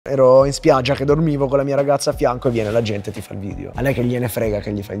ero in spiaggia che dormivo con la mia ragazza a fianco e viene la gente e ti fa il video. A lei che gliene frega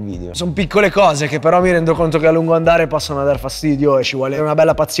che gli fai il video. Sono piccole cose che però mi rendo conto che a lungo andare possono dar fastidio e ci vuole una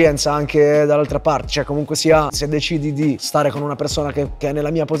bella pazienza anche dall'altra parte. Cioè comunque sia, se decidi di stare con una persona che è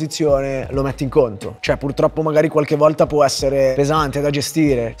nella mia posizione, lo metti in conto. Cioè purtroppo magari qualche volta può essere pesante da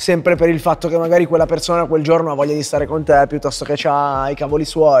gestire, sempre per il fatto che magari quella persona quel giorno ha voglia di stare con te piuttosto che c'ha i cavoli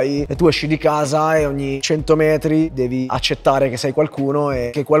suoi e tu esci di casa e ogni 100 metri devi accettare che sei qualcuno e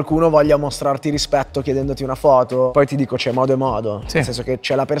che qualcuno voglia mostrarti rispetto chiedendoti una foto. Poi ti dico, c'è modo e modo, nel senso che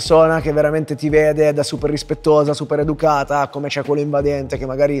c'è la persona che veramente ti vede ed è super rispettosa, super educata, come c'è quello invadente che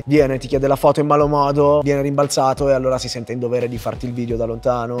magari viene, ti chiede la foto in malo modo, viene rimbalzato e allora si sente in dovere di farti il video da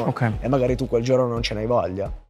lontano e magari tu quel giorno non ce n'hai voglia.